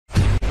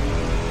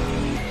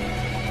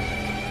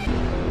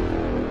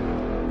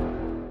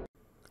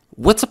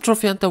What's up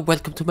Trophy Hunter,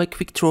 welcome to my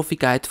quick trophy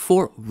guide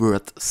for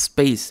Word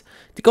Space.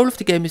 The goal of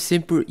the game is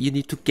simple, you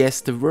need to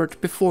guess the word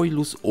before you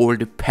lose all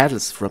the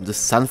petals from the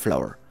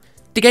sunflower.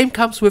 The game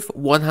comes with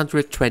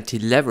 120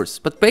 levels,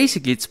 but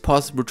basically it's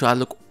possible to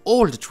unlock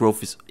all the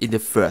trophies in the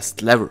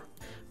first level.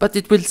 But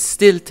it will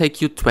still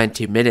take you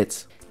 20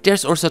 minutes.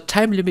 There's also a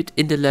time limit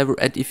in the level,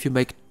 and if you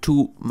make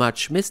too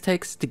much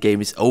mistakes, the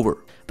game is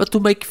over. But to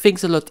make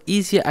things a lot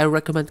easier, I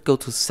recommend go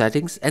to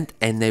settings and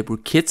enable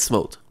kids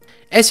mode.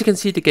 As you can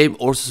see, the game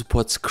also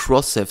supports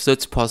cross-save, so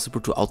it's possible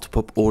to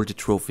autopop all the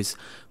trophies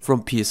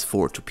from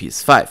PS4 to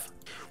PS5.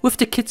 With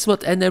the kids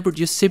mode enabled,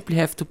 you simply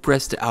have to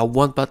press the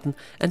R1 button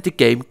and the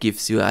game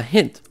gives you a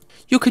hint.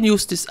 You can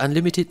use this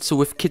unlimited, so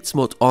with kids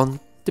mode on,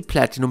 the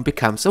platinum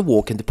becomes a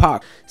walk in the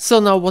park. So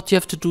now what you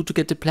have to do to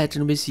get the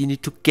platinum is you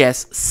need to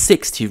guess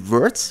 60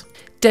 words.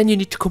 Then you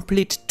need to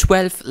complete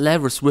 12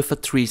 levels with a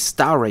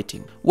 3-star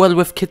rating. Well,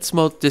 with kids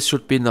mode this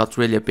should be not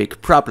really a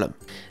big problem.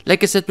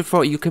 Like I said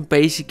before, you can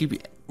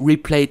basically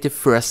replay the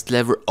first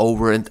level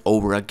over and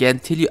over again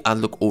till you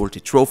unlock all the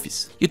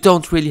trophies. You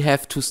don't really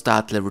have to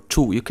start level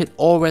 2, you can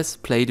always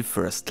play the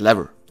first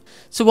level.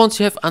 So once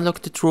you have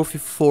unlocked the trophy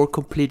for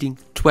completing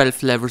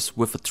 12 levels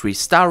with a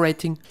 3-star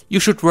rating, you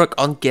should work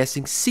on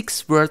guessing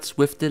 6 words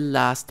with the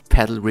last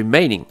petal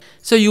remaining.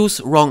 So use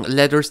wrong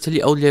letters till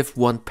you only have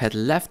 1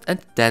 petal left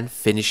and then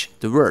finish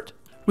the word.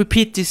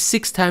 Repeat this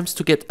 6 times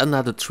to get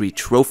another 3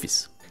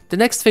 trophies. The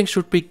next thing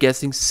should be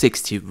guessing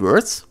 60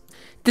 words.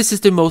 This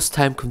is the most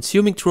time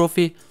consuming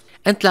trophy,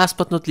 and last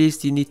but not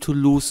least you need to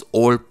lose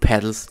all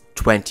petals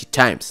 20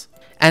 times.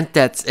 And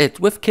that's it.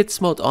 With kids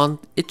mode on,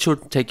 it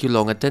shouldn't take you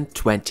longer than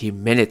 20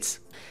 minutes.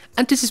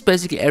 And this is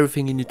basically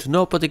everything you need to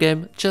know about the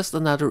game, just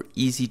another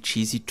easy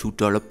cheesy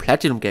 $2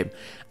 platinum game.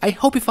 I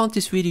hope you found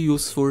this video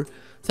useful,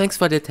 thanks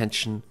for the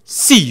attention,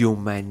 see you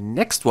in my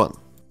next one.